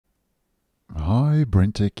Hi,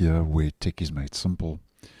 BrenTech here, where tech is made simple.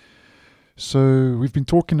 So we've been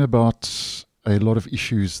talking about a lot of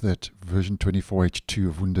issues that version 24H2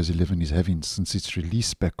 of Windows 11 is having since its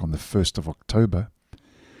release back on the 1st of October.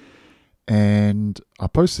 And I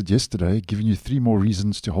posted yesterday giving you 3 more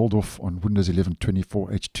reasons to hold off on Windows 11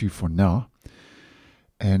 24H2 for now.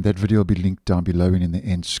 And that video will be linked down below and in the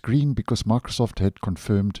end screen because Microsoft had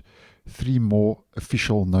confirmed 3 more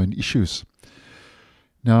official known issues.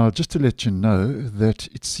 Now, just to let you know that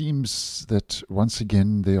it seems that once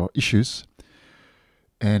again there are issues,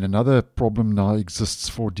 and another problem now exists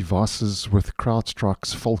for devices with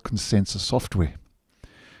CrowdStrike's Falcon sensor software.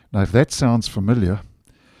 Now, if that sounds familiar,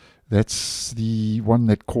 that's the one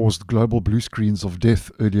that caused global blue screens of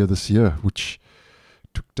death earlier this year, which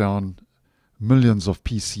took down millions of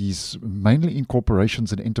PCs, mainly in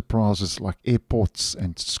corporations and enterprises like airports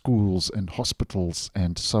and schools and hospitals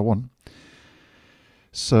and so on.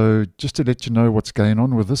 So just to let you know what's going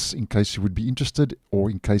on with this in case you would be interested or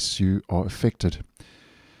in case you are affected.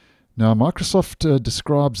 Now, Microsoft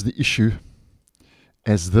describes the issue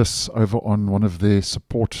as this over on one of their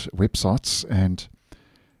support websites, and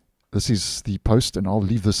this is the post, and I'll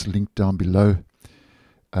leave this link down below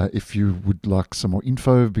if you would like some more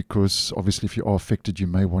info, because obviously if you are affected you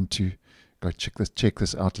may want to go check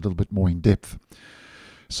this out a little bit more in depth.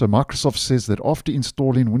 So Microsoft says that after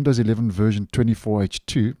installing Windows 11 version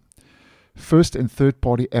 24H2, first and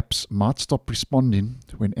third-party apps might stop responding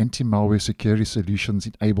when anti-malware security solutions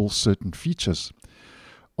enable certain features.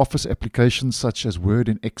 Office applications such as Word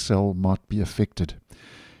and Excel might be affected.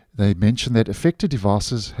 They mention that affected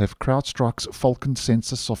devices have CrowdStrike's Falcon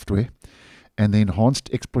sensor software and the enhanced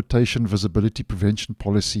exploitation visibility prevention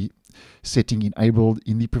policy setting enabled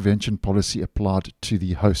in the prevention policy applied to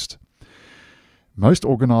the host. Most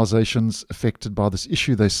organizations affected by this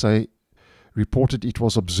issue, they say, reported it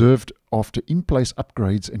was observed after in-place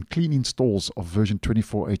upgrades and clean installs of version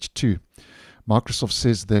 24H2. Microsoft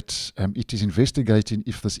says that it is investigating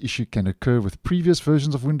if this issue can occur with previous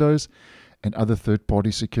versions of Windows and other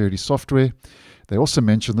third-party security software. They also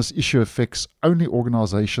mention this issue affects only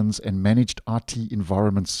organizations and managed IT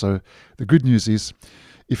environments. So the good news is,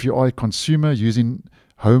 if you are a consumer using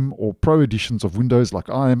home or pro editions of Windows like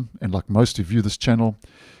I am, and like most who view this channel,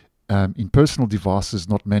 in personal devices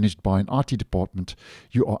not managed by an IT department,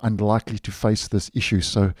 you are unlikely to face this issue.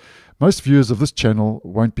 So most viewers of this channel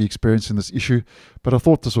won't be experiencing this issue, but I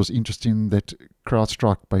thought this was interesting that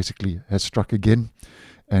CrowdStrike basically has struck again,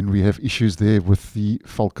 and we have issues there with the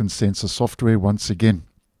Falcon sensor software once again.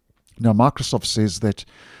 Now, Microsoft says that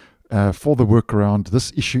for the workaround,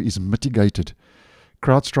 this issue is mitigated.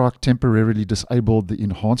 CrowdStrike temporarily disabled the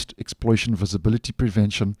enhanced exploitation visibility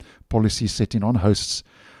prevention policy setting on hosts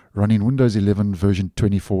running Windows 11 version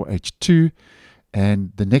 24H2,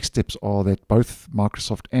 and the next steps are that both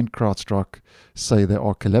Microsoft and CrowdStrike say they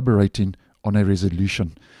are collaborating on a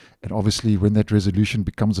resolution. And obviously when that resolution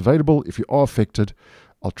becomes available, if you are affected,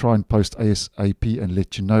 I'll try and post ASAP and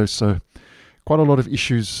let you know. So quite a lot of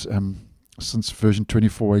issues since version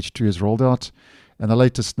 24H2 is rolled out, and the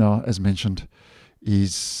latest now, as mentioned,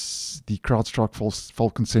 is the CrowdStrike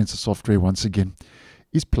Falcon sensor software once again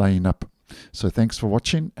is playing up. So thanks for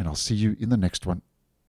watching, and I'll see you in the next one.